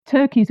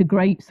turkey's a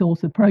great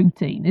source of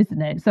protein,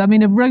 isn't it? So I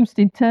mean, a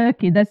roasted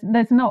turkey, there's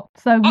not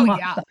so Oh, much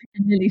yeah. that I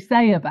can really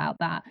say about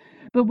that.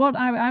 But what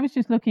I was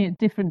just looking at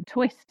different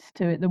twists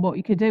to it than what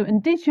you could do.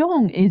 And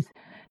Dijon is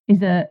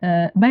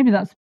a maybe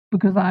that's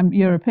because I'm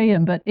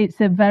European, but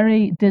it's a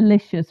very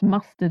delicious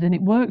mustard, and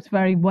it works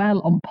very well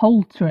on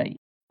poultry,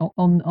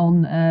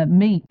 on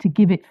meat to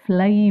give it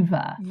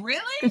flavour.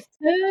 Really? Because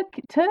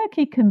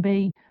turkey can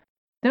be,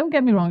 don't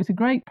get me wrong, it's a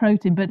great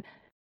protein, but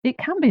it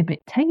can be a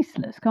bit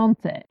tasteless,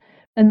 can't it?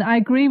 And I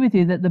agree with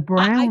you that the I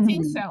brown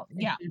think meat so. is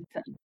Yeah.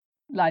 better.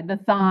 Like the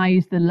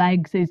thighs, the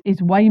legs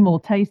is way more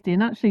tasty,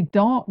 and actually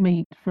dark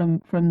meat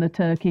from the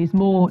turkey is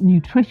more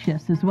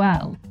nutritious as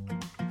well.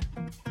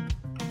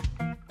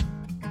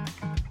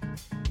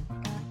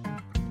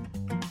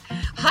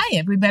 Hi,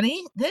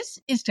 everybody. This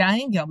is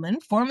Diane Gilman,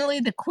 formerly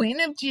the Queen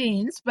of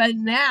Jeans, but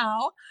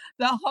now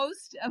the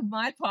host of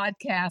my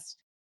podcast,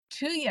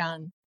 Too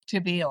Young to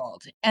Be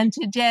Old. And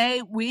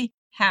today we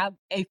have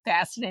a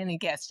fascinating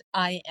guest.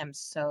 I am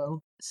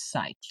so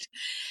psyched.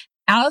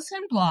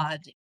 Alison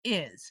Bladh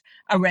is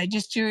a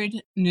registered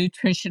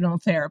nutritional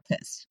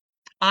therapist.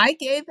 I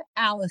gave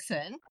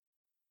Alison,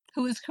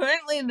 who is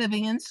currently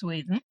living in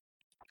Sweden,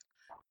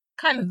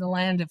 kind of the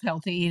land of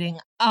healthy eating,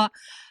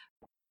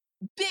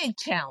 big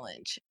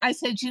challenge. I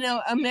said,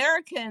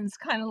 Americans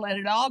kind of let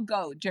it all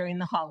go during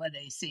the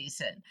holiday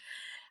season.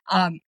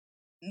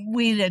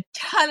 We eat a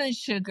ton of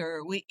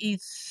sugar. We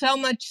eat so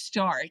much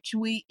starch.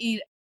 We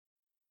eat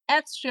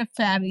extra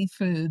fatty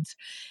foods.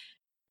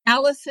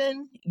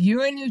 Alison,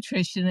 you're a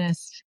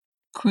nutritionist.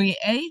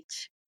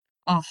 Create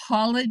a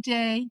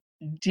holiday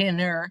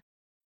dinner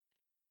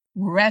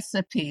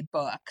recipe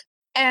book.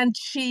 And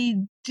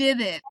she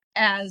did it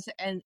as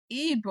an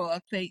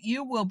ebook that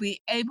you will be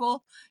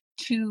able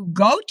to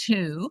go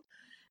to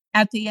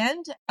at the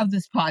end of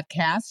this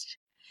podcast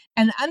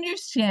and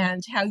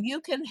understand how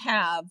you can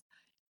have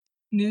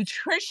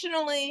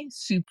nutritionally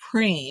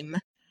supreme,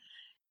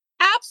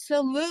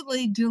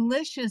 absolutely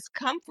delicious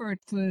comfort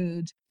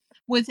food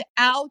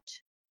without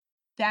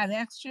that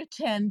extra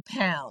 10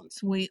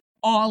 pounds we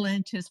all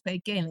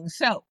anticipate gaining.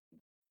 So,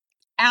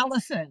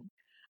 Alison,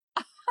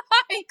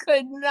 I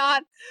could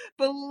not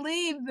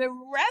believe the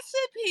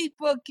recipe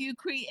book you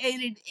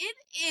created. It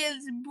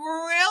is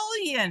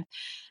brilliant.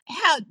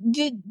 How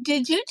did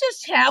you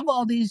just have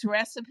all these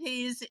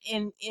recipes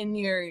in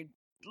your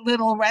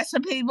little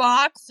recipe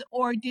box,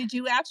 or did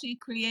you actually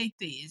create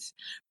these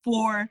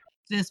for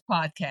this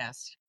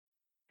podcast?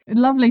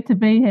 Lovely to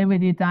be here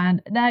with you,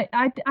 Dan. Now,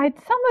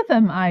 some of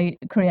them I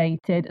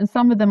created, and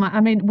some of them,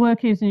 I mean,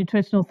 working as a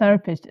nutritional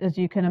therapist, as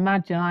you can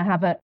imagine, I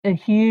have a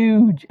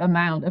huge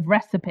amount of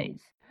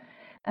recipes.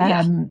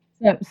 Yeah.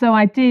 So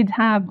I did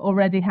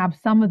already have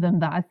some of them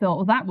that I thought,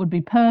 well, that would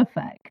be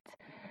perfect.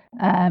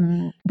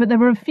 But there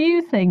were a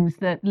few things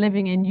that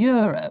living in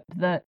Europe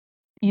that,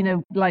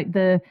 like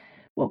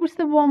what was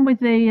the one with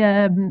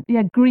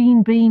the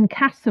green bean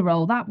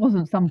casserole? That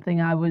wasn't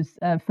something I was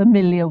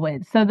familiar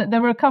with. So that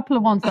there were a couple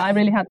of ones that I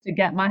really had to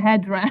get my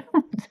head around,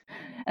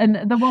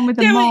 and the one with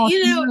the There were,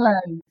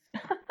 marshmallows.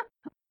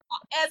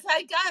 as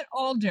I got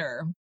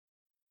older,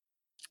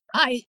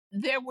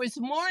 there was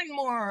more and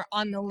more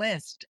on the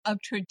list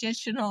of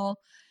traditional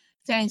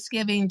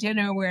Thanksgiving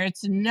dinner where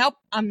it's nope,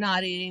 I'm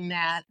not eating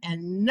that,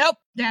 and nope,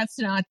 that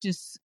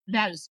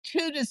is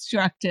too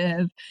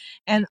destructive,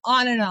 and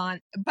on and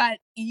on. But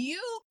you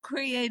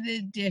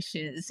created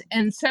dishes,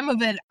 and some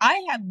of it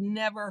I have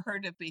never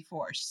heard of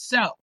before.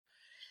 So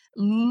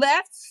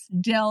let's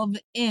delve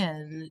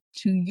in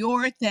to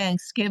your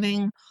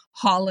Thanksgiving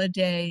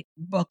holiday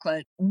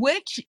booklet,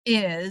 which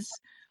is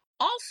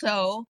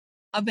also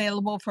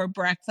available for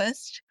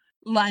breakfast,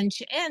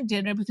 lunch, and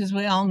dinner, because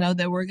we all know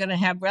that we're going to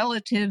have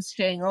relatives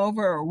staying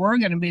over, or we're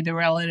going to be the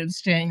relatives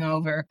staying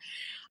over.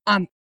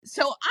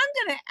 So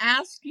I'm going to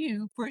ask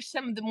you for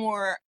some of the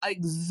more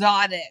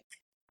exotic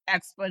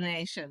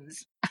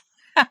explanations.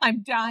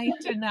 I'm dying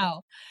to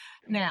know.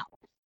 Now,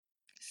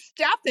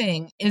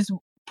 stuffing is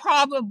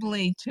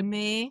probably, to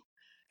me,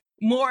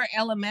 more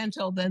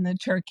elemental than the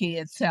turkey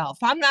itself.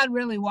 I'm not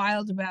really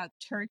wild about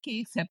turkey,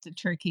 except the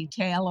turkey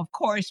tail, of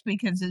course,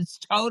 because it's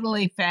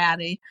totally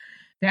fatty.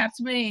 That's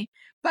me.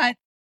 But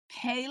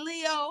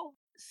paleo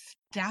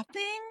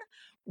stuffing?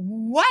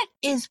 What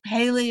is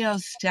paleo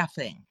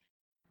stuffing?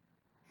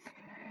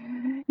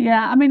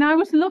 Yeah, I mean, I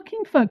was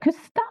looking for, because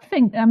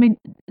stuffing, I mean,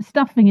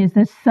 stuffing is,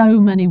 there's so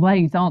many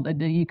ways, aren't there,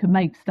 that you can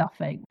make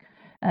stuffing.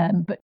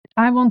 But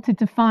I wanted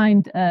to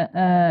find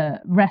a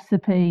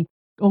recipe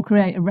or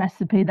create a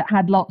recipe that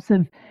had lots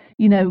of,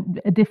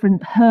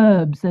 different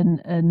herbs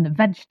and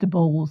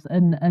vegetables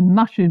and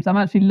mushrooms. I'm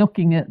actually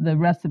looking at the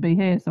recipe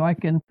here so I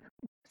can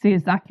see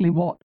exactly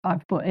what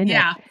I've put in it.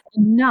 Yeah.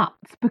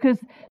 Nuts, because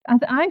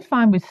I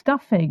find with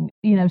stuffing,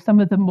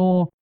 some of the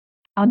more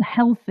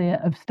unhealthier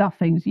of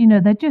stuffings,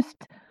 they're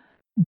just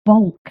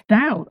bulked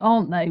out,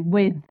 aren't they,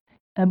 with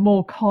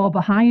more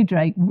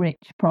carbohydrate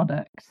rich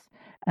products.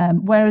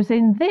 Whereas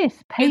in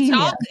this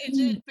paleo,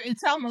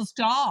 It's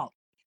almost all.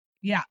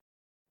 Yeah.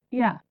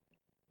 yeah.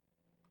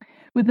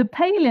 with the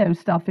paleo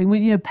stuffing,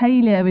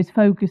 paleo is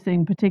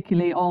focusing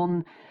particularly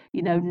on,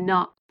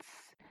 nuts,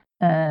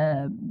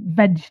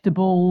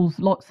 vegetables,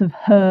 lots of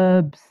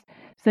herbs.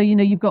 So,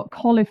 you've got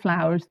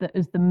cauliflower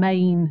as the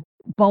main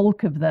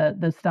bulk of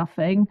the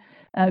stuffing,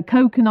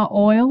 coconut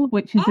oil,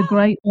 which is a Oh,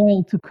 great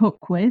oil to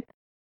cook with,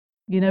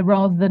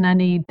 rather than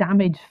any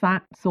damaged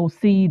fats or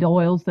seed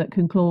oils that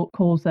can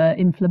cause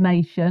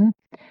inflammation.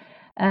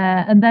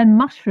 And then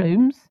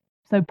mushrooms,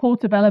 so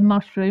portobello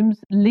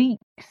mushrooms,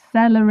 leeks,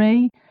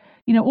 celery,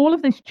 all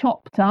of this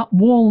chopped up,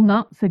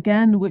 walnuts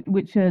again,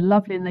 which are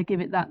lovely and they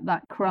give it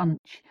that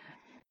crunch.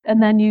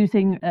 And then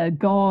using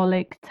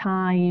garlic,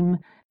 thyme,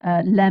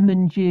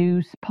 lemon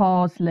juice,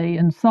 parsley,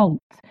 and salt.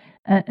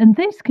 And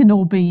this can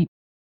all be,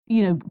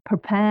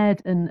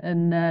 prepared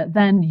and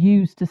then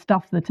used to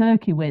stuff the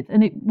turkey with,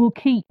 and it will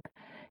keep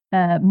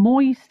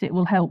moist. It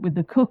will help with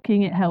the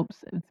cooking. It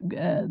helps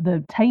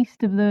the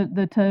taste of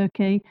the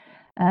turkey,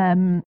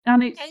 and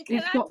and can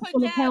it's I got put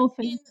full of that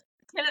healthy. in?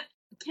 Can I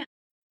can,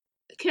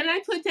 can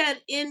I put that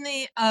in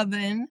the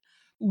oven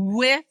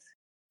with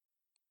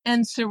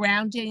and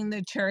surrounding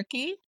the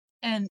turkey?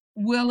 And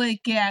will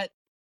it get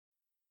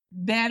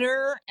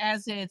better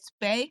as it's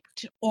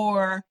baked,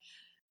 or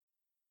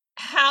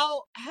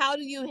how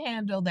do you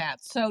handle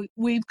that? So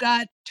we've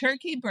got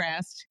turkey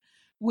breast,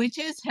 which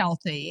is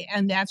healthy,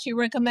 and that's your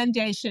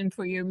recommendation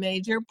for your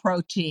major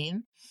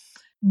protein.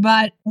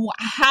 But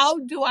how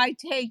do I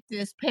take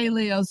this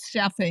paleo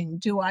stuffing?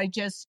 Do I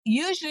just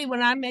usually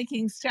when I'm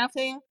making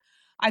stuffing,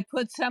 I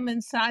put some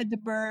inside the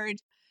bird.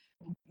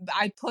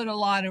 I put a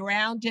lot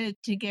around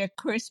it to get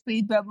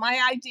crispy. But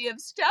my idea of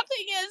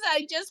stuffing is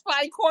I just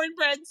buy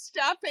cornbread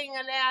stuffing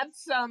and add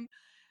some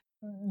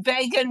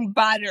vegan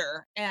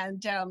butter.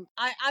 And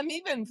I'm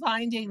even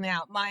finding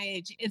now at my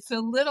age, it's a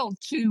little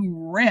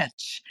too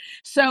rich.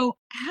 So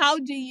how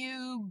do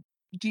you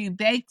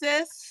bake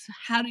this?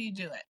 How do you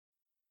do it?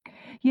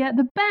 Yeah,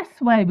 the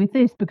best way with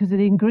this, because of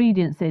the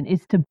ingredients in,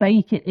 is to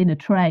bake it in a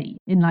tray,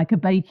 in like a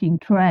baking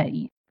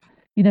tray.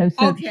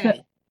 So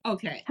Okay.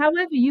 Okay.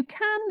 however, you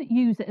can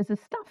use it as a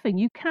stuffing.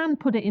 You can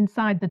put it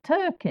inside the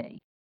turkey.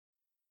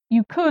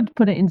 You could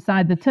put it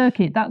inside the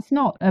turkey. That's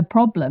not a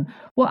problem.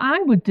 What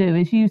I would do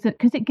is use it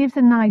because it gives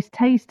a nice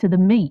taste to the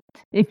meat.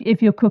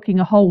 If you're cooking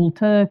a whole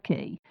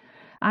turkey,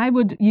 I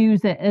would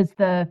use it as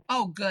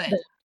Oh, the good.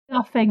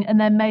 stuffing, and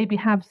then maybe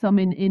have some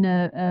in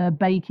a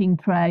baking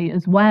tray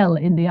as well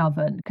in the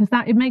oven, because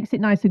that it makes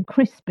it nice and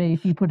crispy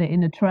if you put it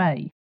in a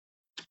tray.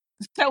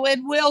 So it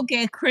will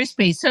get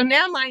crispy. So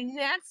now my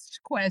next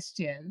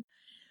question,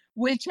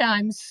 which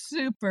I'm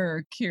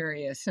super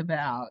curious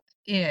about,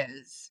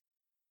 is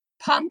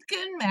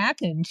pumpkin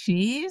mac and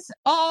cheese.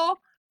 Oh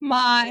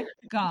my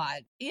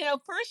God.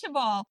 First of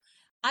all,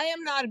 I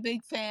am not a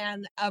big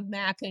fan of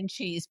mac and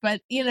cheese,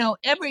 but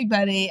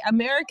everybody,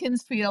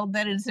 Americans feel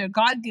that it's their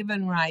God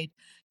given right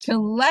to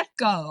let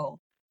go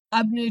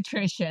of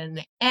nutrition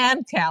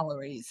and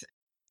calories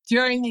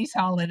during these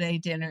holiday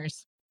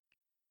dinners.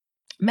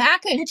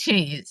 Mac and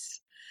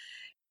cheese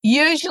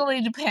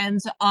usually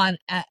depends on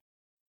an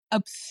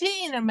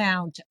obscene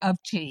amount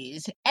of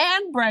cheese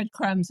and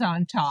breadcrumbs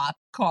on top,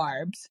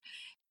 carbs,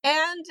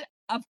 and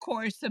of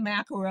course the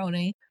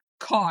macaroni,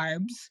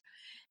 carbs.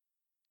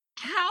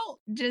 How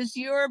does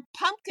your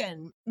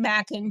pumpkin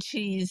mac and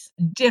cheese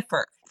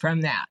differ from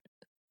that?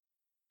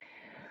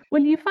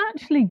 Well, you've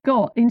actually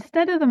got,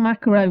 instead of the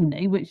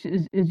macaroni, which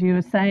is, as you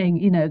were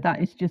saying, that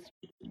is just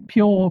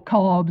pure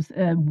carbs,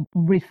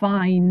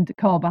 refined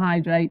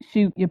carbohydrates,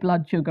 shoot your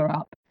blood sugar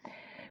up.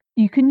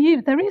 You can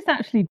use, there is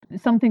actually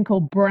something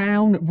called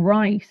brown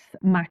rice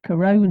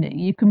macaroni.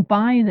 You can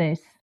buy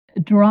this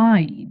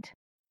dried,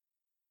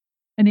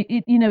 and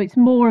it's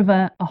more of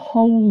a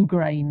whole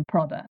grain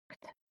product.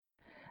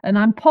 And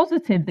I'm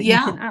positive that you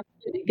Yeah, can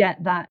absolutely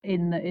get that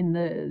in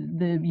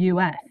the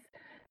US,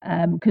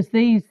 because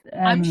these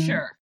I'm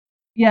sure.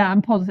 yeah,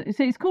 I'm positive.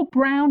 So it's called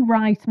brown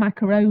rice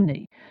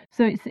macaroni.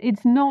 So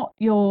it's not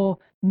your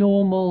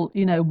normal,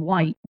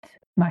 white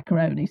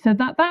macaroni. So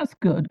that's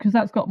good because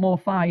that's got more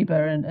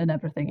fiber and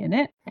everything in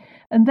it.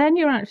 And then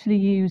you're actually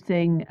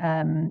using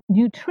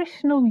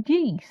nutritional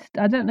yeast.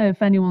 I don't know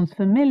if anyone's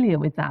familiar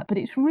with that, but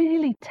it's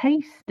really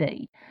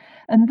tasty.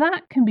 And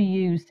that can be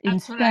used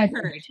That's what I instead of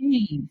heard.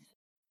 cheese.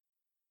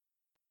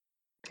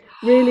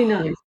 Really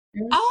nice.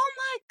 Yeah. Oh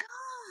my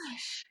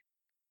gosh.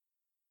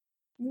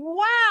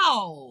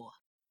 Wow.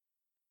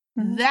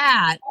 Mhm.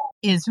 That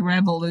is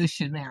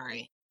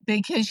revolutionary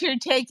because you're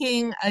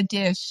taking a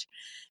dish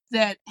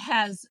that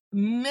has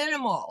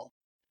minimal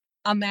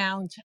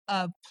amount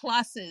of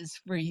pluses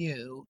for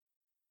you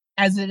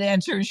as it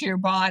enters your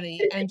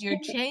body, and you're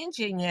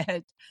changing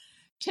it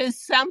to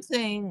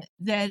something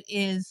that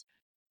is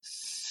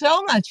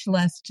so much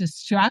less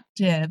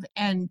destructive.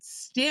 And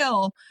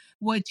still,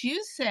 what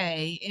you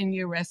say in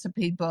your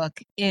recipe book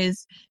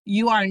is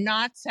you are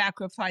not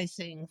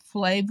sacrificing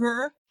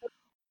flavor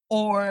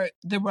or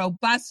the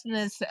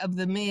robustness of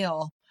the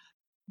meal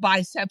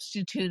by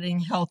substituting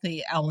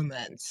healthy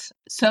elements.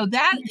 So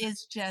that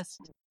is just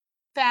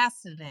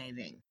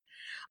fascinating.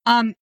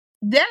 Um,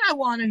 then I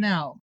want to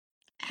know,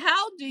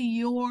 how do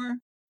your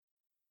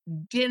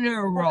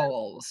dinner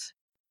rolls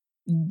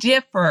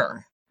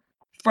differ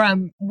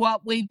from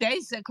what we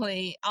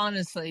basically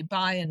honestly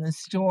buy in the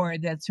store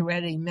that's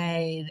ready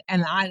made,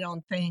 and I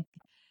don't think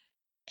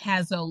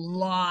has a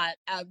lot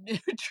of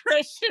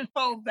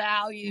nutritional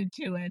value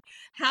to it?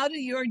 How do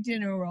your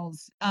dinner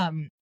rolls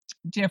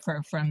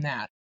differ from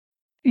that?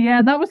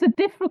 Yeah, that was a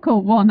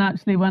difficult one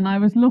actually when I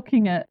was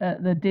looking at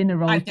the dinner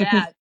I rolls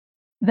because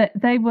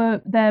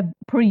bet. they're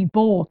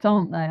pre-bought,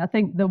 aren't they? I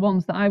think the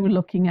ones that I were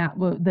looking at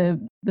were the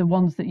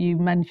ones that you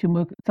mentioned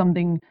were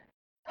something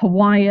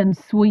Hawaiian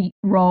sweet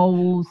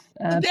rolls,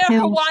 They're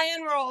pill.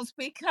 Hawaiian rolls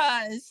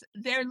because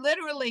they're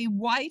literally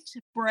white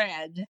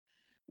bread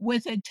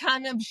with a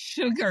ton of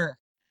sugar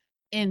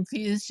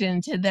infused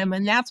into them.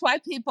 And that's why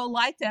people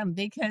like them,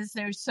 because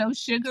they're so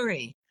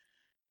sugary.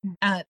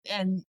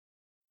 And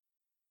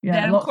Yeah,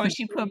 then, of lots of course,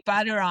 you put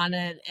butter on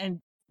it. And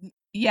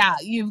yeah,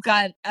 you've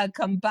got a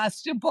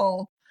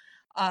combustible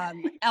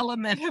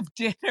element of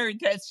dinner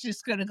that's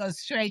just going to go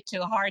straight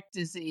to heart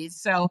disease.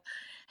 So,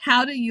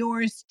 how do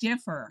yours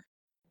differ?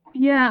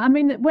 Yeah, I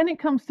mean, when it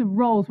comes to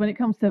rolls, when it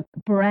comes to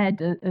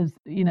bread, as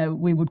you know,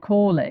 we would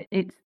call it,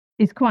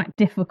 it's quite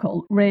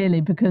difficult,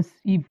 really, because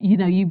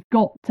you've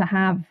got to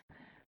have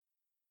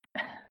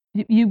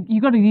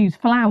you got to use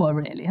flour,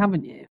 really,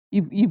 haven't you?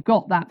 You've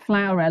got that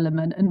flour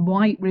element, and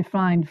white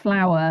refined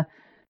flour,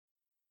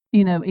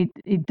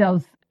 it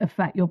does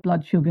affect your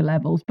blood sugar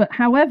levels. But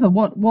however,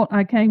 what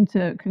I came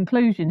to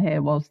conclusion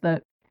here was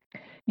that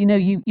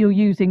you're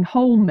using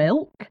whole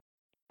milk,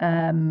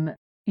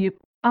 you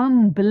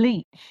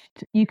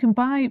unbleached. You can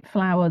buy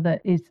flour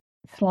that is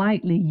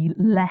slightly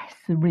less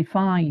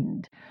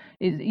refined.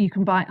 You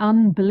can buy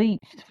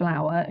unbleached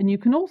flour, and you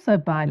can also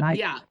buy like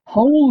Yeah,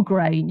 whole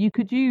grain. You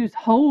could use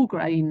whole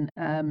grain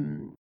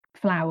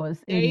flours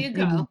there you in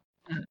go.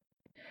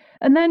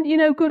 and then,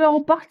 good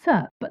old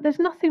butter. But there's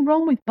nothing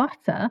wrong with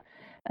butter.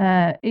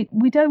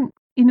 We don't,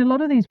 in a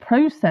lot of these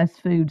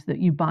processed foods that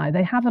you buy,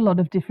 they have a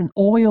lot of different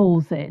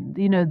oils in,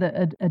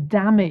 that are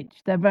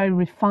damaged. They're very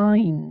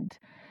refined.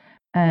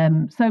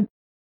 So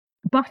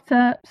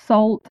butter,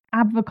 salt,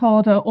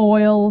 avocado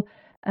oil,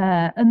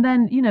 and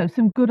then,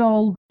 some good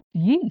old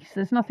yeast.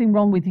 There's nothing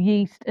wrong with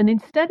yeast. And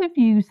instead of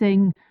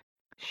using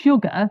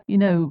sugar,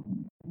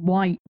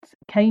 white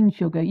cane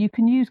sugar, you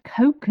can use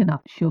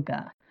coconut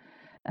sugar,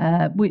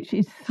 which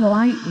is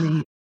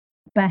slightly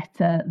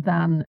better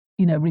than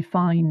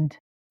refined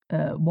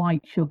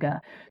white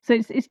sugar. So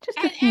it's just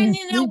a And few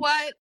you know tweaks.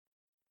 what?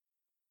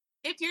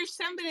 If you're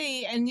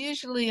somebody, and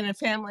usually in a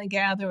family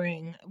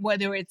gathering,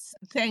 whether it's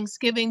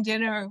Thanksgiving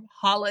dinner,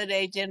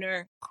 holiday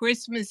dinner,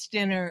 Christmas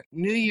dinner,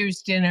 New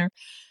Year's dinner,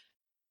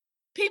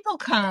 people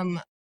come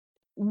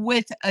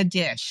with a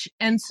dish.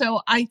 And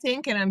so I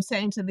think, and I'm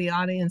saying to the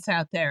audience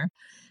out there,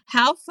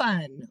 how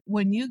fun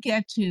when you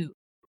get to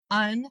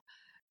un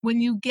when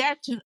you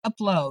get to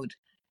upload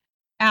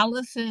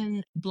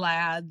Alison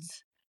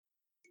Bladh's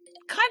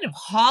kind of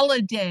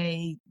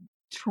holiday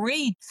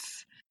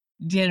treats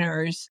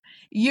dinners,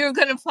 you're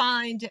going to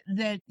find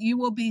that you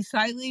will be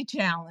slightly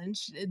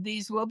challenged.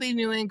 These will be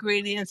new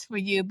ingredients for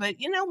you, but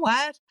you know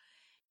what?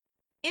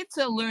 It's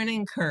a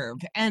learning curve,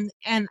 and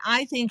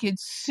I think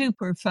it's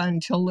super fun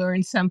to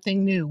learn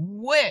something new,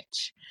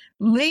 which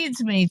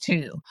leads me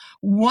to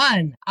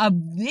one of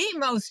the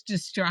most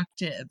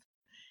destructive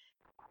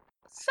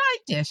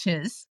side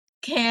dishes,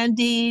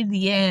 candied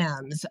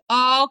yams.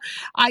 Oh,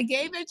 I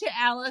gave it to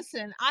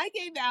Allison. I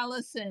gave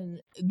Allison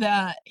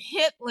the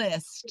hit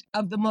list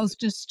of the most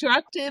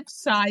destructive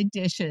side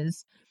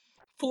dishes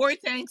for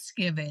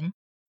Thanksgiving.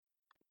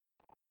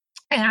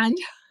 And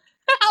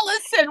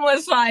Allison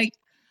was like,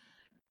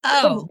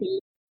 oh,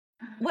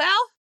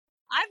 well,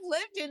 I've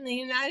lived in the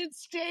United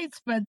States,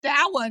 but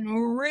that one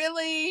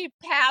really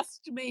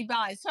passed me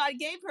by. So I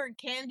gave her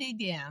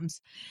candied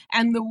yams.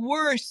 And the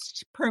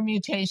worst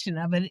permutation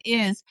of it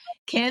is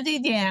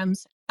candied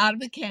yams out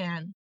of a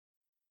can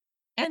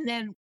and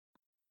then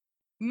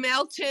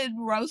melted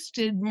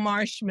roasted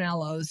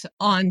marshmallows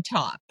on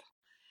top.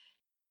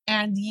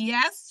 And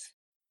yes,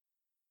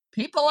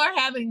 people are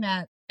having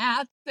that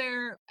at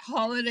their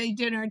holiday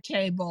dinner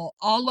table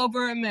all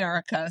over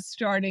America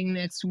starting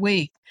next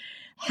week.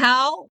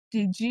 How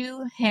did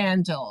you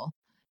handle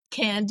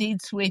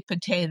candied sweet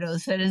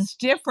potatoes that is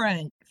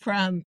different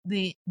from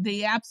the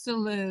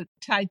absolute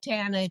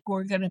Titanic,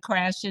 we're going to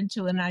crash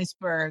into an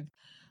iceberg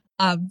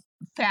of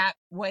fat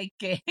weight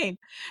gain?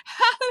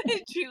 How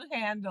did you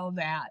handle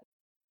that?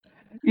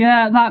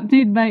 Yeah, that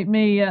did make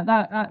me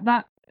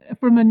that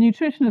from a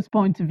nutritionist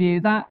point of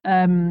view, that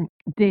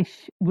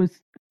dish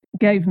was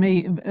gave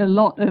me a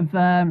lot of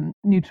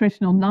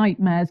nutritional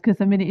nightmares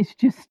because I mean it's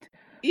just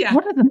Yeah.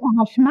 what are the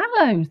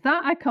marshmallows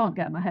that I can't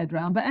get my head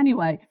around. But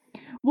anyway,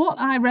 what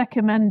I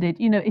recommended,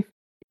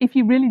 if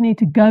you really need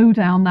to go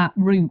down that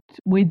route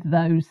with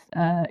those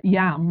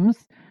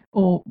yams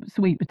or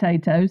sweet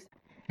potatoes,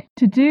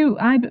 to do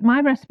my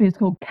recipe is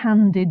called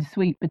candied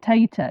sweet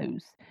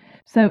potatoes.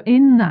 So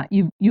in that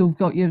you've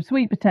got your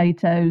sweet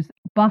potatoes,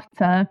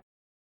 butter,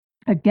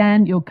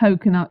 Again, your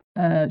coconut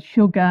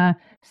sugar,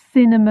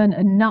 cinnamon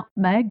and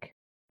nutmeg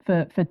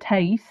for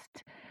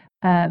taste,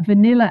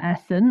 vanilla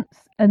essence,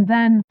 and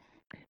then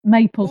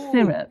maple Ooh,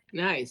 syrup.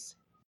 nice.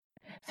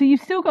 So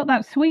you've still got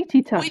that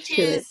sweetie touch Which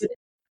to it. is,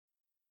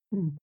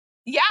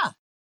 yeah,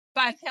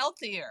 but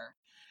healthier.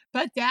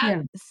 But that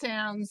Yeah.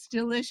 sounds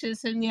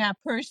delicious. And yeah,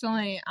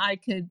 personally, I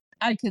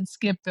could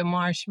skip the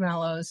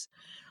marshmallows.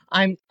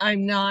 I'm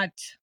not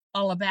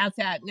all about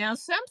that. Now,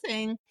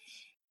 something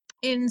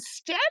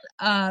instead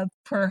of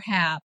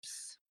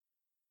perhaps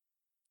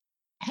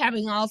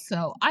having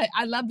also,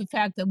 I love the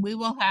fact that we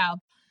will have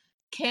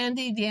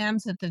candied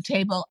yams at the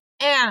table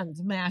and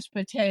mashed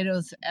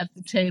potatoes at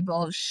the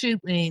table.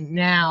 Shoot me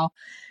now.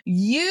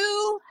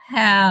 You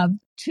have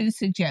two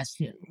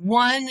suggestions.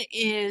 One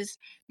is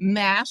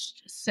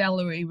mashed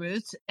celery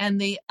roots, and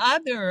the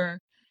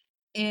other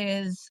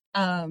is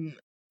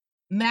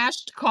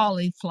mashed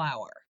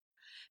cauliflower.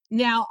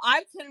 Now,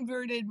 I've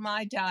converted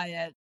my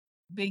diet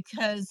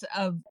because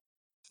of,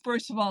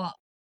 first of all,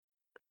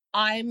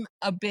 I'm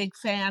a big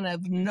fan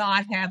of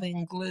not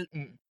having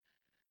gluten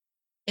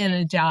in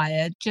a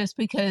diet just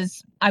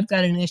because I've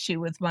got an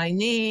issue with my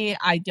knee.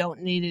 I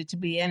don't need it to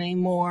be any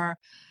more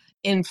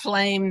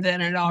inflamed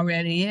than it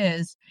already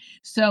is.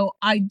 So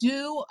I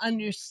do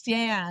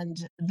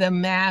understand the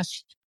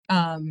mashed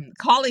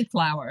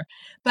cauliflower,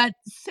 but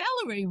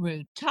celery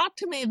root, talk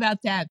to me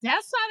about that.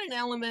 That's not an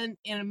element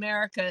in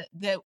America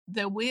that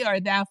we are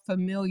that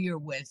familiar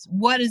with.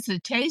 What does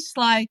it taste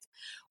like?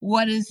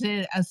 What is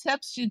it a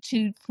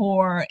substitute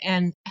for?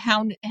 And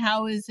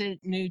how is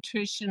it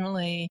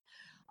nutritionally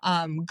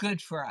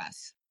good for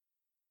us?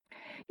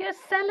 Yeah,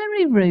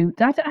 celery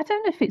root. I don't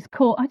know if it's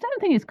called. I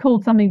don't think it's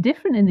called something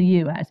different in the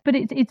US, but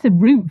it's a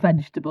root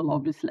vegetable,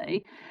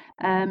 obviously,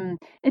 and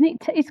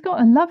it's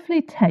got a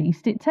lovely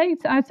taste. It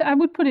tastes. I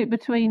would put it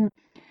between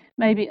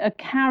maybe a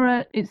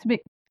carrot. It's a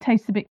bit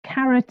tastes a bit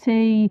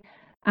carroty,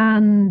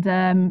 and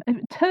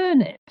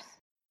turnips.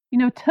 You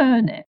know,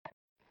 turnip.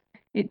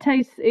 It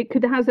tastes. It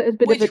could has a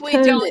bit of a Which we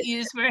don't turnip.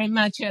 use very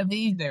much of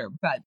either,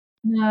 but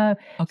No,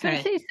 so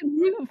okay. it's a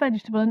root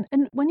vegetable,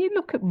 and when you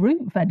look at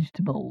root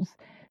vegetables,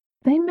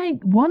 they make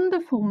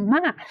wonderful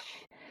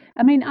mash.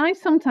 I mean, I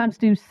sometimes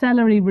do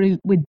celery root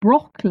with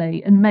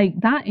broccoli and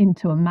make that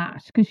into a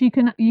mash because you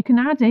can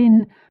add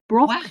in Wow.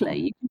 broccoli.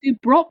 You can do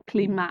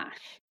broccoli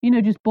mash. You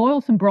know, just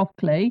boil some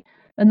broccoli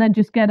and then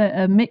just get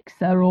a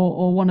mixer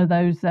or one of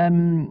those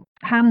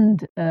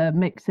hand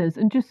mixers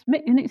and just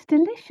mix, and it's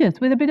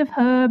delicious with a bit of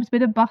herbs,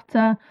 bit of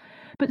butter.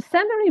 But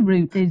celery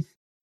root is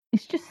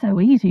it's just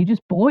so easy. You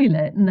just boil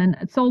it and then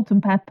salt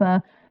and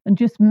pepper and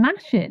just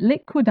mash it,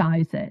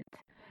 liquidize it.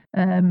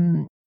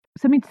 Um,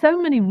 so I mean,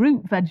 so many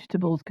root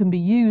vegetables can be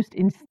used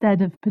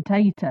instead of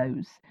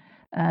potatoes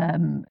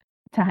to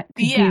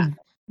Yeah, give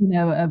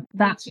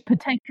that which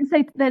potato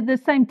because they're the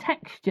same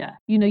texture.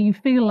 You know, you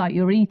feel like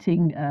you're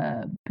eating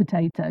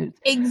potatoes.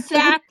 But the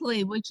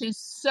exactly, which is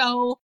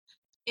so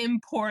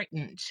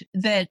important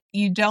that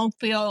you don't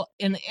feel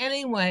in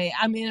any way.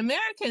 I mean,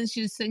 Americans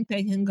just think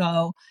they can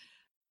go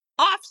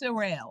off the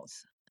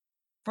rails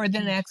for the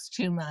next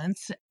 2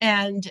 months.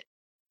 And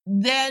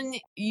then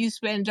you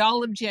spend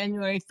all of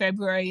January,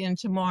 February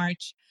into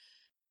March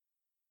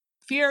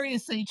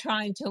furiously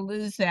trying to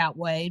lose that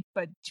weight,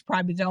 but you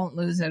probably don't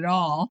lose it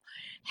all.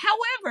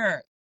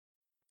 However,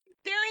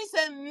 there is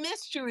a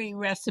mystery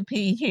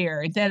recipe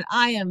here that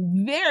I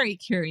am very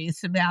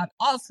curious about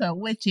also,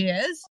 which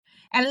is,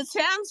 and it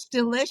sounds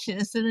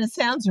delicious and it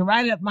sounds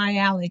right up my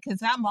alley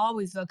because I'm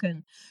always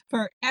looking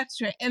for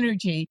extra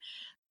energy.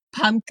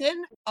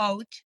 Pumpkin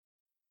oat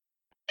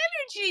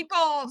energy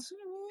balls.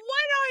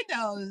 What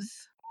are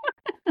those?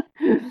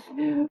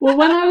 well,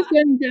 when I was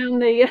going down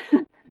the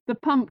the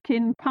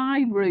pumpkin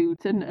pie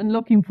route and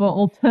looking for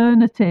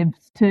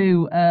alternatives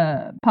to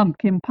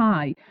pumpkin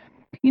pie,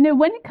 you know,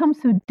 when it comes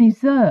to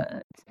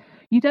dessert,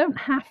 you don't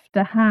have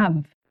to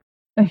have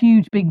a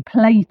huge big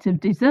plate of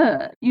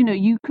dessert. You know,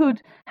 you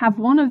could have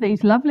one of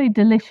these lovely,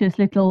 delicious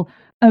little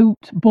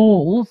oat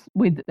balls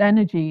with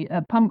energy,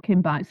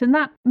 pumpkin bites, and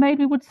that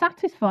maybe would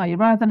satisfy you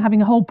rather than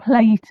having a whole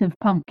plate of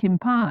pumpkin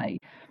pie.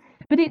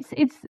 But it's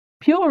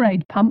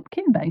pureed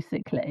pumpkin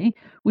basically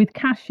with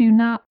cashew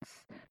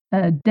nuts,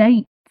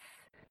 dates,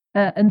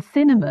 and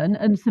cinnamon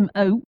and some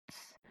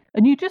oats.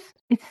 And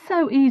it's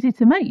so easy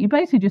to make. You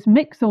basically just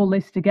mix all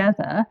this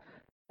together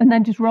and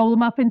then just roll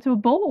them up into a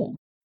ball.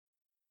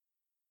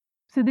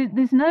 So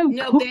there's no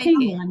No cooking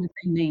baking. or anything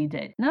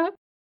needed. No.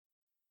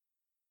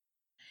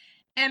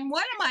 And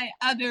one of my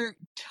other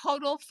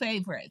total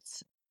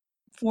favorites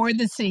for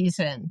the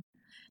season,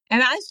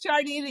 and I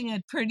start eating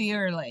it pretty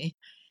early,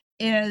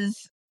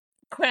 is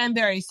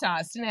cranberry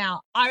sauce.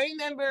 Now, I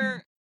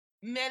remember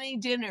many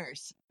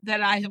dinners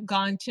that I have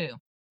gone to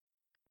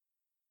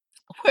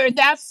where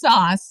that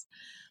sauce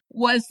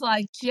was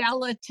like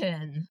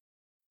gelatin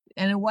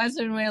and it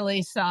wasn't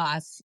really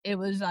sauce. It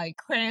was like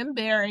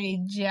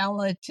cranberry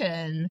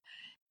gelatin.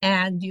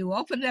 And you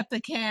open up the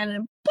can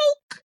and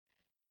poke,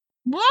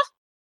 blah,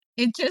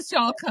 it just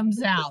all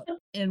comes out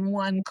in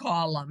one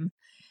column.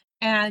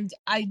 And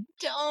I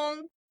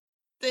don't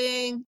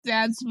think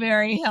that's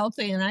very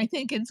healthy, and I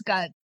think it's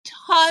got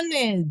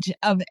tonnage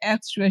of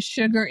extra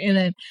sugar in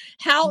it.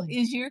 How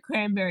is your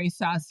cranberry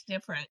sauce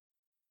different?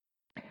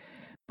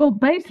 Well,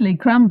 basically,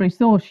 cranberry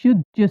sauce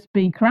should just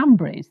be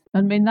cranberries.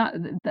 I mean,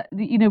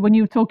 when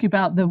you were talking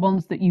about the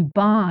ones that you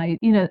buy,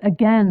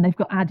 again, they've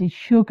got added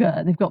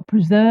sugar, they've got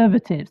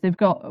preservatives, they've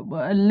got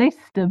a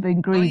list of Oh, yeah.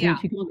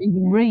 ingredients you can't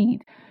even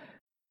read.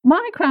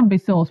 My cranberry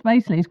sauce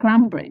basically is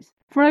cranberries,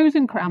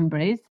 frozen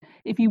cranberries.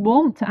 If you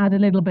want to add a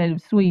little bit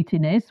of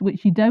sweetiness,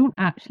 which you don't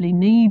actually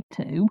need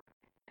to,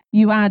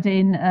 you add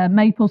in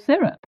maple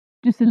syrup,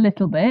 just a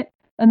little bit,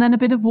 and then a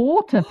bit of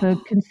water for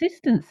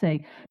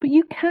consistency. But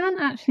you can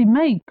actually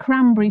make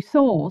cranberry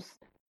sauce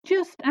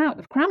just out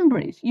of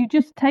cranberries. You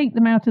just take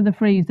them out of the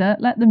freezer,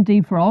 let them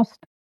defrost,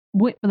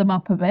 whip them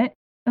up a bit,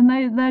 and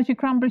there's your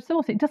cranberry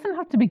sauce. It doesn't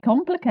have to be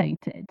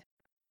complicated.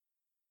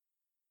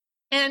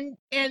 And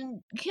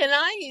can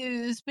I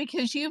use,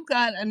 because you've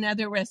got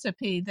another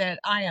recipe that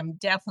I am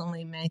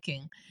definitely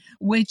making,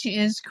 which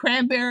is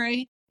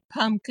cranberry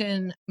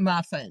pumpkin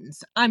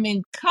muffins. I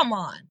mean, come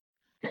on.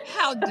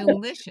 How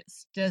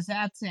delicious does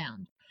that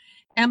sound?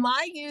 Am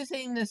I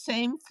using the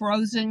same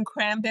frozen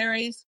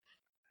cranberries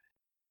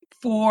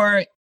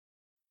for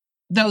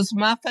those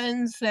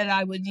muffins that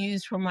I would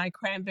use for my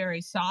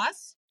cranberry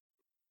sauce?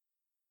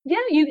 Yeah,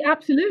 you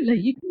absolutely.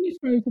 You can use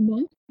frozen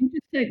ones. You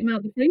just take them out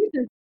of the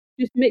freezer,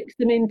 just mix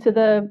them into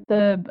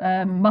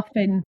the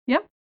muffin. Yeah.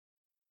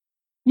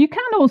 You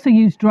can also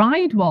use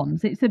dried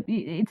ones.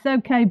 It's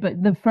okay,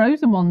 but the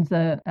frozen ones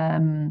are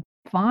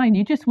fine.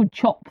 You just would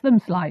chop them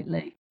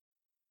slightly.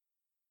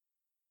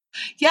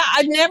 Yeah,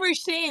 I've never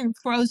seen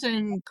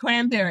frozen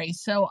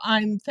cranberries, so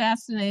I'm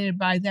fascinated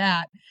by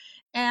that.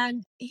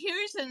 And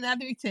here's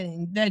another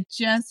thing that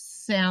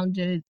just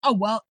sounded, oh,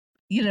 well,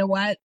 you know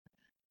what?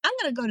 I'm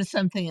going to go to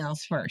something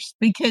else first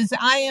because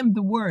I am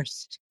the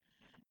worst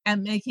at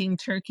making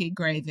turkey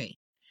gravy.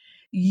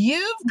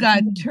 You've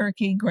got Mhm.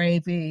 turkey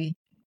gravy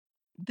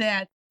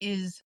that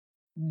is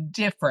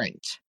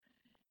different.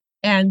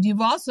 And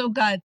you've also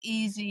got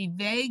easy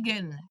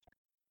vegan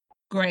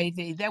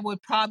gravy that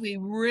would probably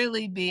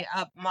really be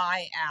up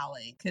my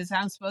alley because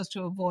I'm supposed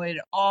to avoid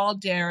all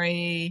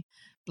dairy,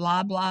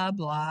 blah, blah,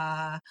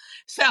 blah.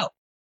 So,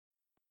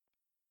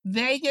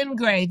 vegan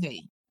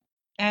gravy.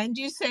 And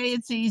you say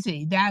it's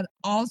easy. That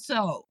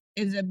also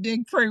is a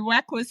big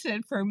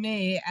prerequisite for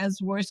me as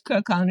worst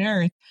cook on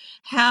earth.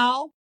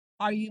 How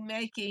are you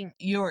making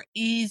your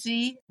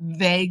easy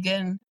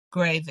vegan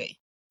gravy?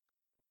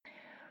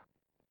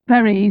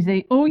 Very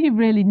easy. All you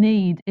really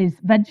need is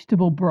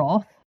vegetable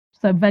broth,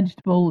 so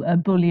vegetable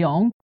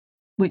bouillon,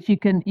 which you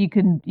can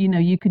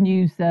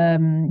use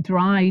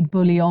dried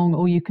bouillon,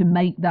 or you can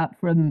make that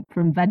from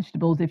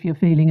vegetables if you're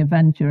feeling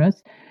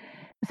adventurous.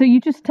 So you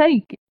just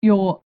take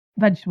your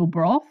vegetable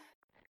broth,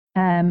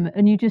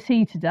 and you just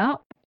heat it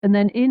up, and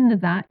then in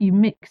that you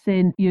mix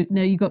in,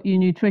 you got your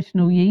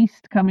nutritional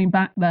yeast coming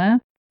back there,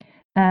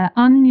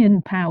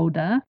 onion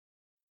powder,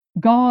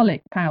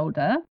 garlic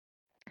powder,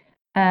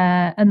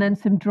 and then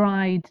some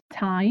dried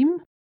thyme.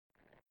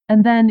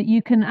 And then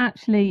you can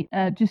actually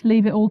just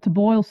leave it all to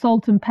boil,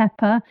 salt and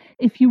pepper.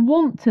 If you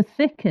want to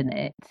thicken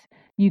it,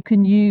 you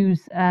can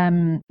use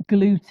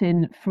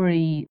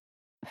gluten-free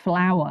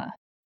flour.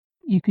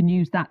 You can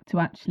use that to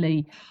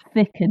actually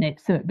thicken it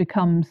so it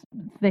becomes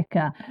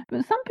thicker.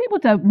 But some people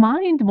don't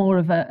mind more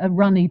of a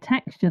runny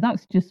texture.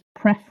 That's just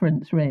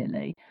preference,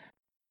 really.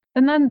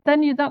 And then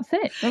that's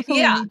it. That's all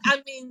you Yeah, need to.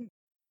 I mean,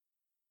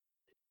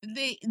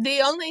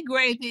 the only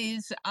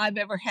gravies I've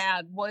ever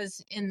had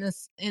was in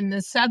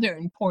the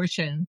southern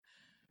portion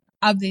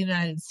of the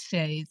United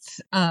States,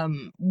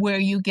 where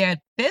you get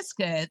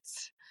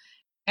biscuits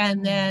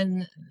and Mm.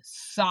 then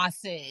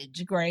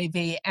sausage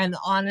gravy. And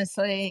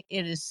honestly,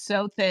 it is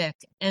so thick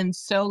and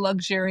so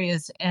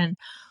luxurious and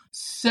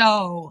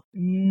so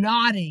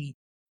naughty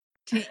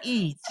to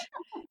eat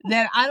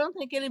that I don't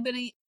think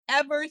anybody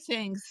ever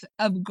thinks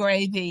of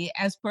gravy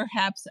as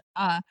perhaps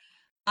a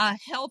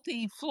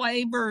healthy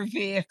flavor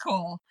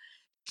vehicle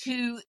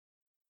to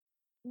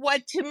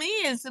what to me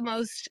is the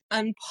most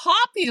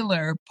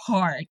unpopular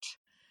part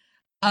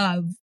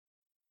of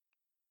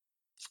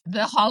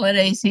the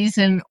holiday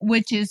season,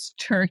 which is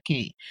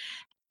turkey.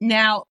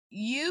 Now,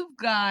 you've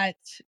got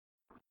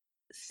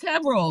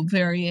several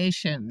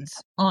variations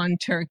on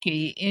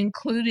turkey,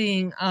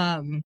 including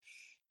a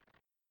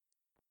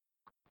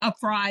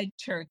fried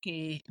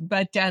turkey,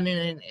 but done in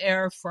an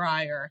air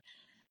fryer.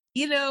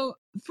 You know,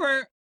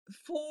 for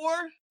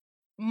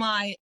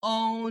my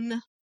own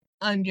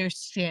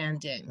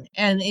understanding,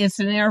 and it's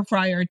an air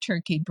fryer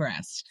turkey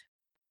breast.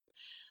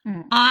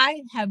 Mm.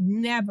 I have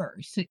never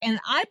seen, and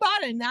I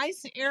bought a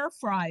nice air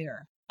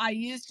fryer. I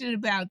used it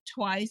about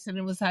twice, and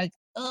it was like,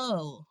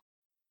 oh,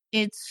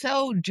 it's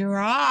so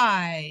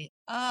dry.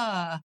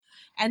 And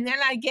then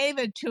I gave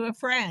it to a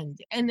friend,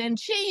 and then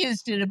she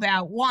used it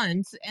about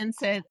once and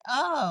said,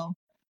 oh,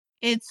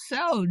 it's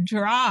so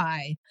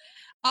dry.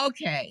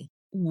 Okay.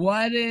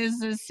 What is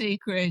the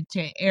secret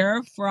to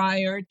air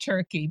fryer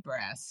turkey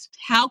breast?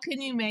 How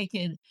can you make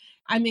it?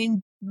 I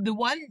mean, the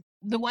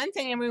one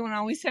thing everyone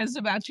always says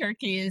about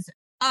turkey is,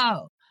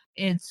 oh,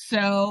 it's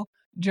so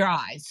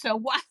dry. So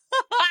what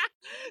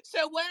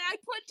so when I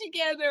put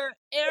together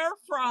air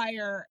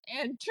fryer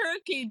and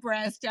turkey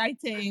breast, I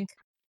think,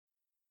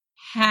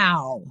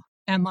 how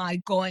am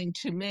I going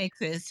to make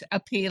this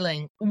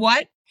appealing?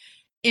 What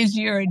is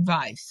your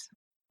advice?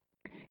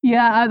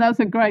 Yeah, that's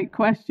a great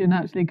question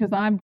actually, because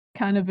I'm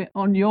kind of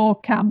on your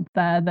camp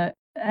there that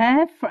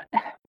air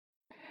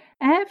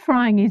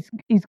frying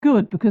is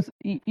good because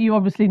you're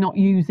obviously not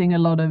using a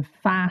lot of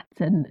fat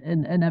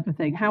and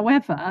everything.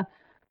 However,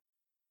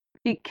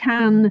 it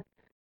can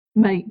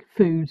make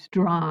foods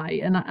dry,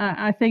 and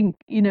I think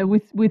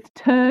with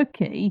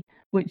turkey,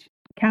 which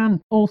can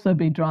also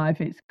be dry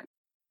if it's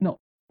not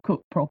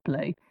cooked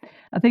properly.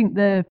 I think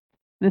the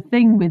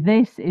thing with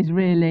this is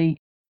really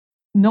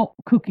not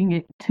cooking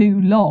it too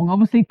long.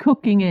 Obviously,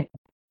 cooking it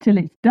till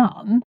it's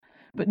done,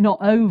 but not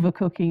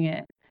overcooking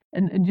it,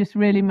 and just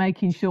really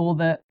making sure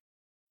that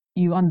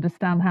you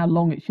understand how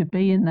long it should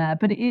be in there.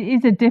 But it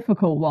is a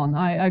difficult one.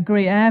 I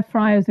agree. Air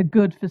fryers are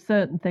good for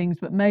certain things,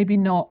 but maybe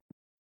not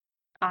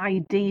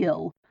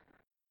ideal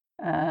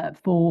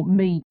for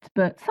meat.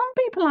 But some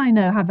people I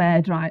know have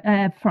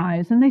air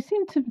fryers, and they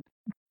seem to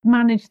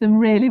manage them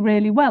really,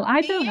 really well.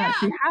 I don't Yeah,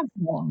 actually have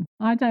one.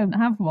 I don't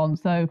have one.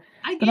 So,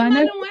 I but give I know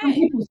mine some away.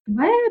 people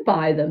swear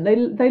by them.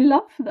 They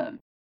love them.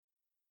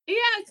 Yeah,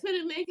 I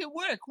couldn't make it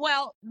work.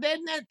 Well, then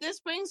this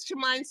brings to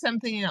mind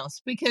something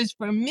else because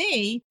for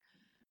me,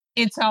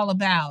 it's all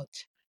about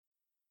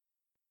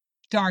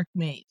dark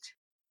meat.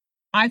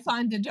 I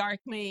find the dark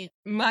meat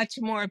much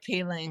more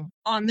appealing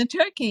on the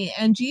turkey.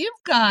 And you've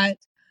got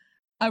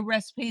a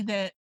recipe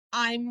that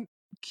I'm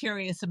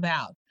curious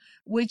about,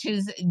 which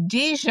is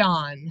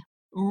Dijon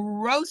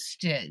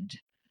roasted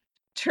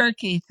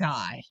turkey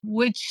thigh,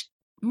 which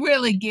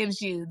really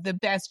gives you the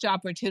best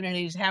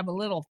opportunity to have a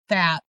little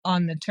fat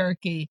on the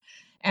turkey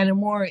and a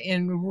more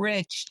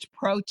enriched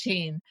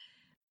protein.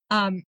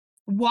 Um,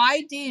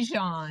 why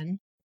Dijon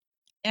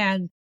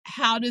and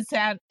how does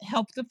that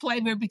help the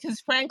flavor? Because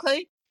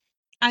frankly,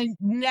 I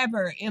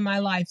never in my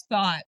life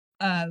thought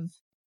of,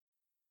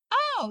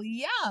 oh,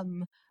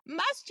 yum,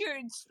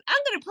 mustard. I'm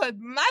going to put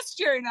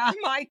mustard on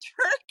my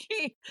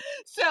turkey.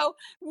 So,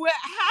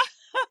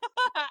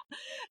 how,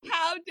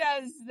 how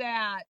does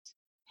that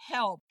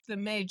help the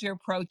major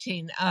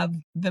protein of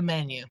the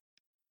menu?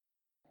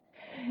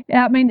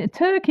 Yeah, I mean,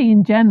 turkey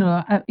in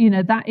general,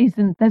 that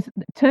isn't,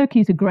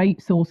 turkey is a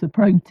great source of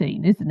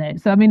protein, isn't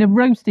it? So, I mean, a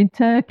roasted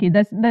turkey,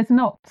 there's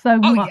not so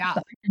Oh, much yeah.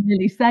 that I can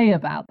really say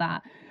about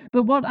that.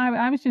 But what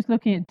I was just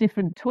looking at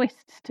different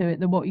twists to it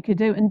than what you could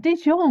do. And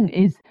Dijon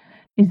is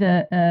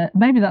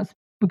maybe that's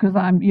because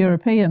I'm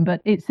European,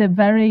 but it's a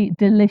very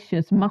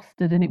delicious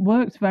mustard, and it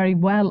works very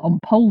well on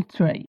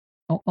poultry,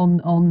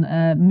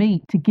 on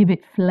meat to give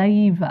it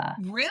flavor.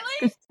 Really?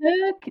 Because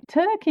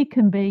turkey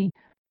can be,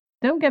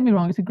 don't get me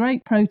wrong, it's a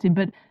great protein,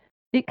 but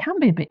it can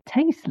be a bit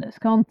tasteless,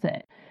 can't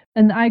it?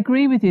 And I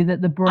agree with you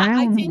that the I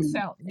brown think meat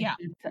so. is Yeah.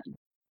 better.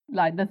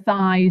 Like the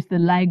thighs, the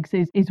legs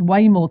is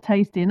way more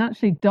tasty. And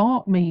actually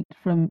dark meat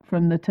from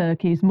the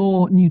turkey is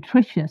more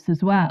nutritious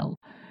as well.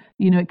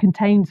 It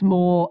contains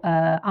more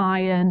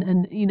iron,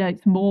 and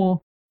it's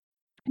more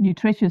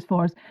nutritious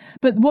for us.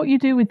 But what you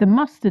do with the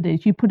mustard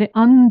is you put it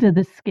under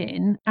the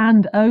skin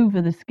and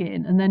over the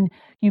skin, and then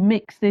you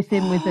mix this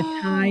in with the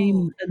Oh,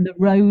 thyme and the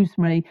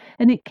rosemary,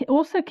 and it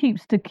also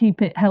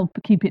help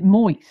keep it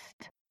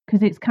moist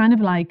because it's kind of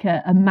like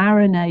a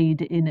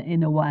marinade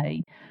in a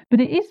way. But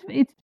it's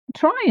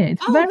try it.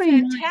 It's oh,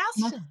 very light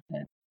fantastic.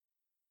 mustard.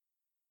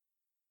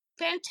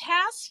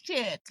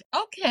 Fantastic.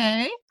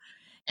 Okay.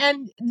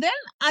 And then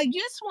I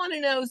just want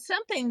to know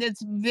something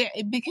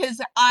because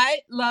I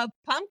love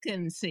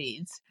pumpkin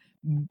seeds,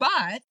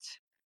 but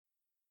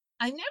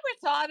I never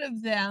thought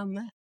of them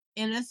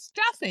in a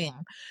stuffing.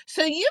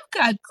 So you've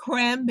got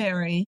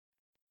cranberry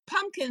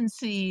pumpkin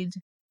seed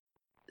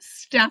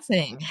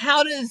stuffing.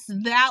 How does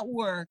that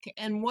work?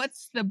 And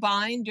what's the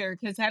binder?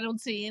 Because I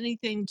don't see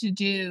anything to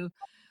do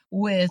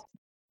with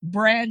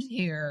bread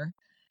here.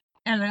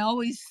 And I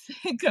always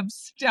think of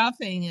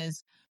stuffing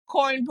as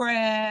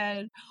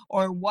cornbread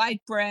or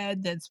white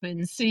bread that's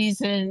been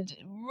seasoned.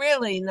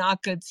 Really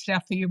not good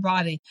stuff for your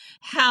body.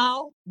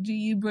 How do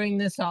you bring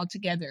this all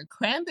together?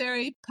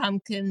 Cranberry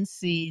pumpkin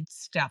seed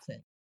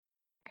stuffing.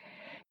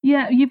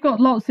 Yeah, you've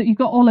got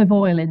olive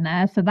oil in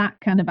there, so that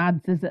kind of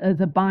adds as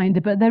a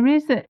binder. But there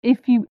is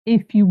if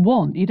you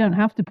want, you don't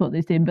have to put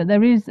this in, but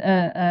there is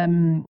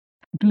a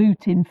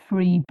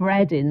gluten-free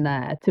bread in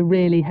there to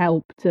really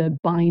help to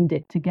bind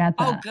it Oh,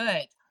 together.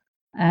 good.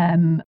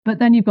 But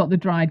then you've got the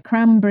dried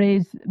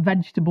cranberries,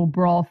 vegetable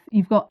broth,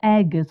 you've got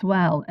egg as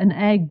well. An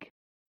egg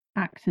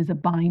acts as a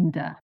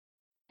binder.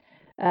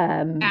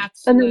 And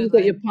then you've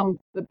got Absolutely.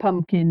 your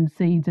pumpkin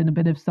seeds and a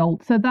bit of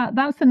salt. So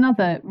that's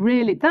another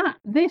really that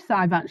this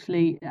I've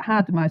actually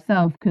had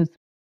myself because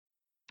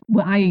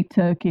I eat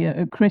turkey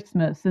at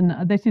Christmas,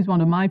 and this is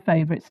one of my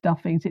favourite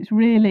stuffings. It's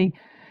really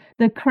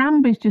the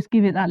cranberries just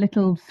give it that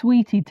little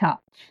sweety touch.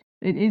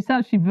 It's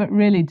actually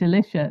really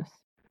delicious.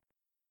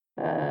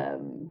 I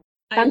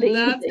And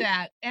love easy.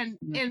 that. And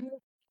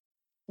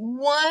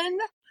one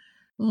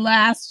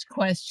last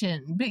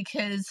question,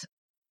 because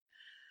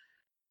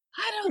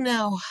I don't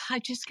know, I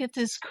just get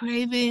this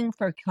craving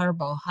for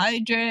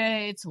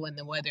carbohydrates when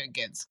the weather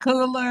gets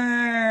cooler.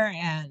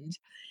 And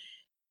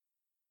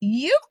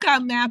you've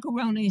got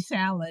macaroni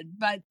salad,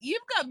 but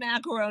you've got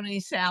macaroni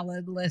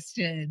salad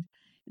listed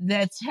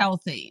that's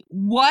healthy.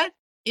 What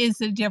is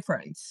the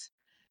difference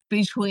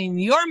between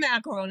your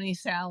macaroni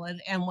salad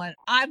and what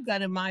I've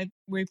got in my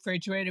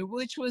refrigerator,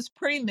 which was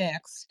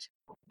pre-mixed?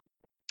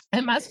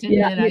 I must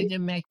Yeah, admit I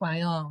didn't make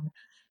my own,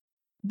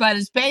 but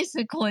it's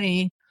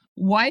basically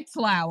white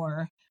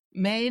flour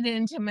made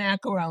into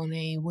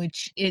macaroni,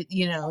 which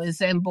is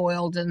then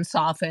boiled and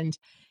softened,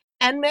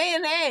 and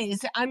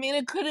mayonnaise. I mean,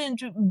 it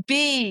couldn't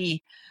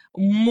be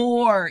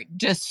more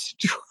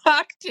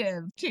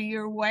destructive to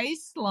your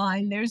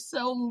waistline. There's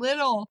so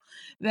little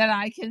that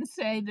I can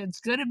say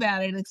that's good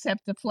about it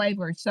except the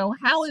flavor. So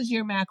how is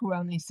your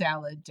macaroni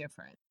salad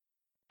different?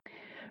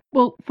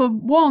 well, for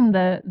one,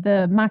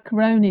 the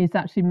macaroni is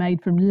actually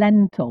made from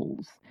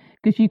lentils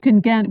because you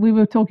can get. We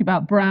were talking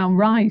about brown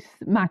rice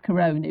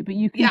macaroni, but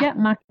you can Yeah. get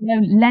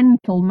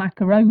lentil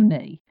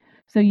macaroni.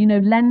 So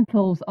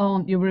lentils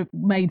aren't you're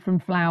made from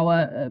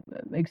flour,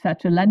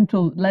 etc.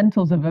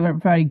 Lentils are a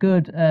very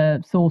good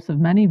source of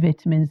many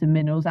vitamins and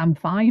minerals and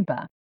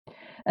fiber.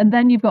 And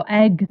then you've got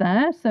egg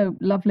there, so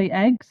lovely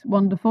eggs,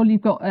 wonderful. You've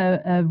got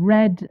a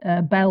red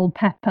bell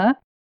pepper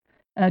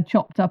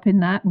chopped up in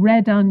that,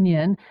 red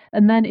onion,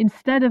 and then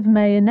instead of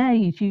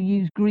mayonnaise, you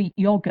use Greek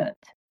yogurt,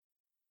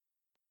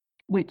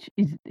 which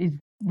is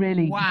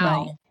really great.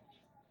 Wow.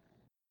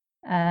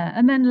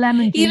 And then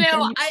lemon juice.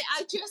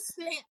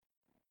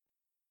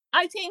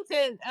 I think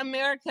that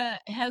America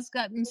has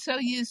gotten so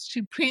used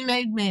to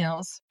pre-made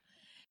meals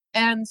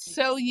and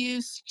so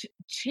used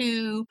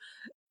to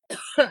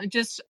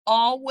just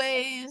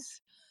always,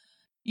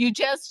 you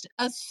just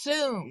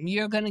assume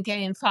you're going to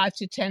gain 5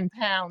 to 10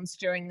 pounds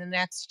during the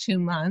next 2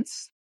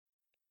 months.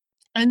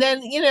 And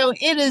then,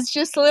 it is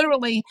just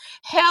literally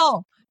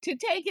hell to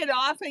take it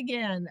off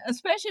again,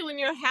 especially when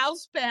you're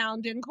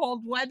housebound in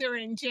cold weather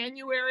in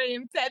January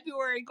and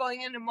February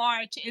going into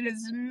March. It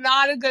is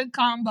not a good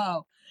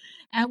combo.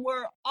 And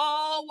we're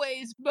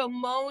always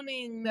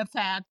bemoaning the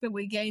fact that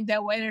we gained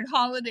that weight at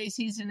holiday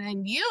season.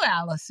 And you,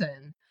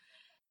 Alison,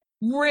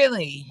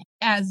 really,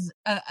 as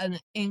an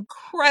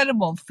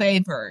incredible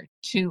favor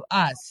to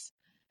us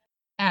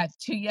at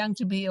Too Young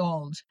to Be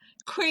Old,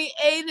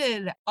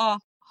 created a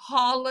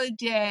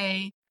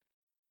holiday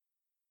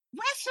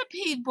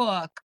recipe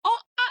book. Oh,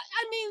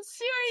 I mean,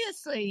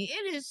 seriously,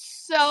 it is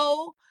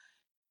so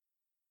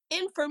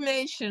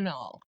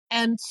informational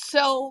and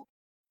so,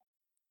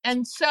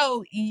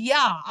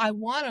 yeah, I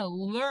want to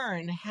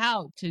learn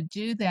how to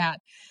do that.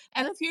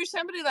 And if you're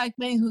somebody like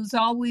me who's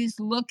always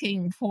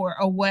looking for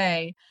a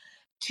way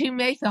to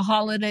make the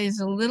holidays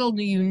a little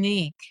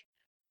unique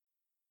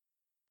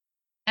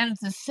and at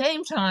the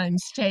same time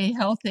stay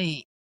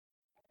healthy,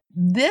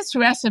 this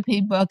recipe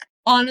book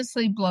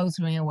honestly blows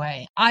me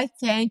away. I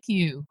thank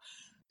you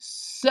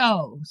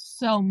so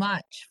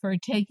much for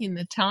taking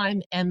the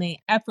time and the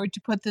effort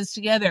to put this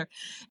together.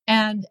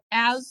 And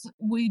as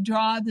we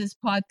draw this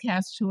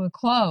podcast to a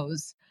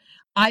close,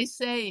 I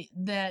say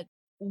that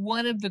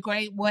one of the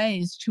great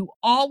ways to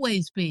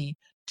always be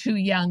too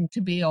young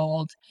to be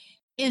old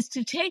is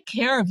to take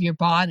care of your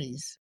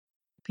bodies,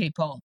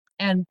 people.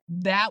 And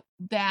that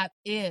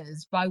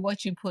is by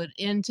what you put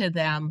into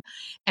them.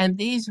 And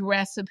these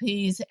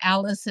recipes,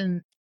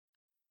 Alison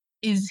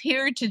is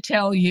here to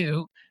tell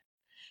you,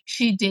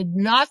 she did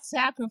not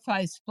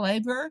sacrifice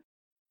flavor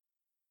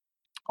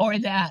or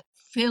that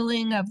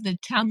feeling of the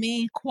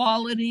tummy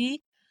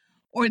quality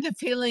or the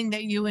feeling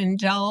that you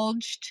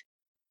indulged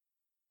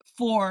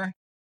for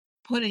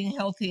putting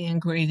healthy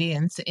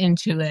ingredients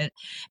into it.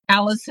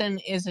 Alison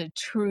is a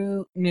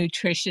true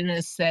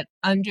nutritionist that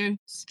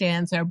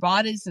understands our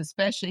bodies,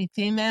 especially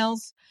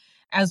females,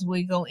 as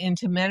we go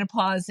into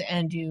menopause.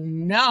 And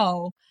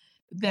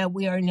that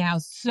we are now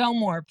so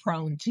more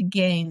prone to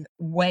gain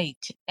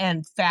weight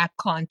and fat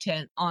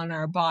content on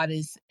our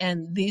bodies.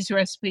 And these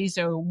recipes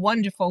are a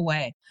wonderful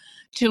way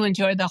to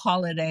enjoy the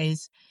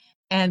holidays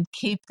and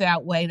keep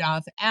that weight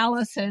off.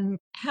 Alison,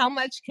 how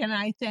much can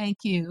I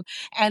thank you?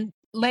 And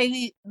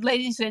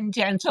ladies and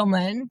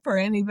gentlemen, for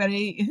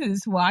anybody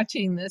who's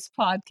watching this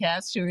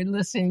podcast or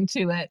listening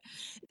to it,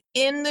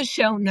 in the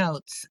show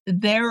notes,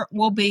 there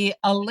will be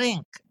a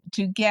link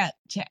to get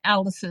to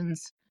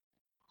Alison's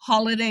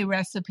holiday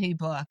recipe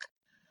book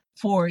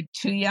for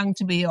Too Young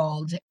to Be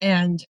Old.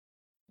 And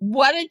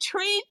what a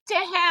treat to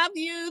have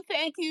you.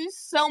 Thank you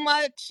so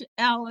much,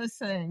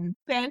 Alison.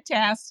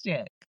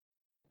 Fantastic.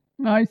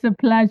 Oh, it's a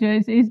pleasure.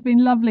 It's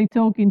been lovely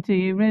talking to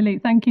you. Really,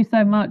 thank you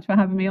so much for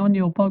having me on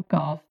your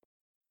podcast.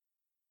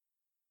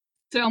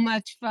 So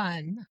much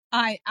fun.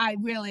 I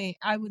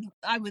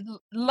would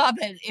love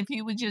it if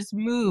you would just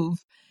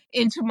move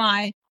into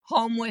my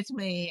home with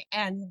me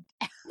and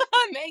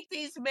make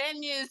these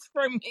menus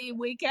for me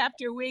week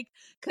after week,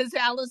 because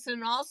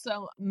Alison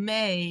also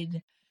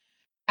made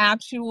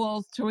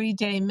actual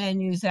 3-day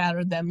menus out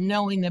of them,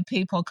 knowing that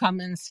people come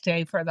and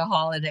stay for the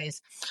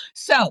holidays.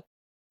 So,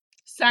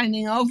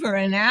 signing over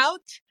and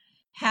out.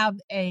 Have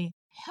a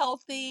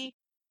healthy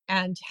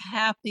and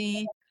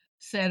happy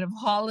set of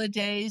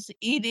holidays,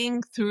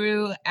 eating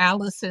through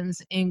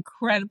Alison's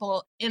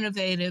incredible,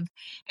 innovative,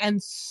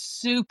 and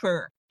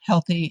super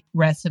healthy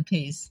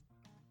recipes.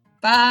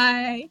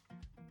 Bye.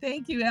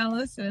 Thank you,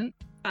 Alison.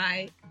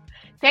 Bye.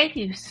 Thank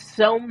you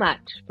so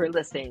much for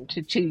listening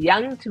to Too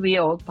Young to Be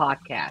Old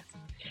podcast.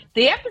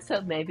 The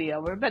episode may be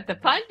over, but the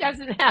fun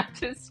doesn't have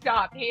to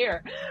stop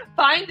here.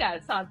 Find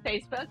us on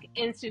Facebook,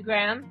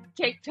 Instagram,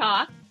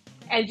 TikTok,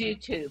 and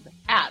YouTube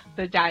at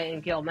The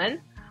Diane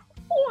Gilman,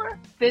 or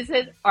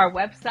visit our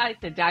website,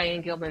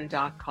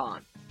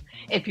 thedianegilman.com.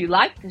 If you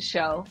like the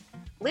show,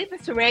 leave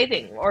us a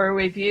rating or a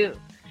review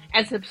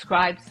and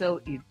subscribe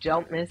so you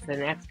don't miss the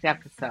next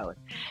episode.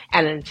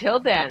 And until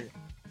then,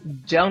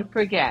 don't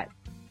forget,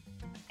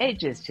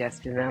 age is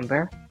just a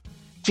number.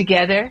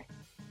 Together,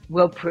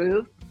 we'll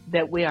prove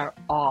that we are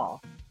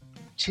all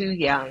too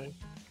young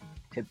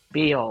to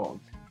be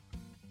old.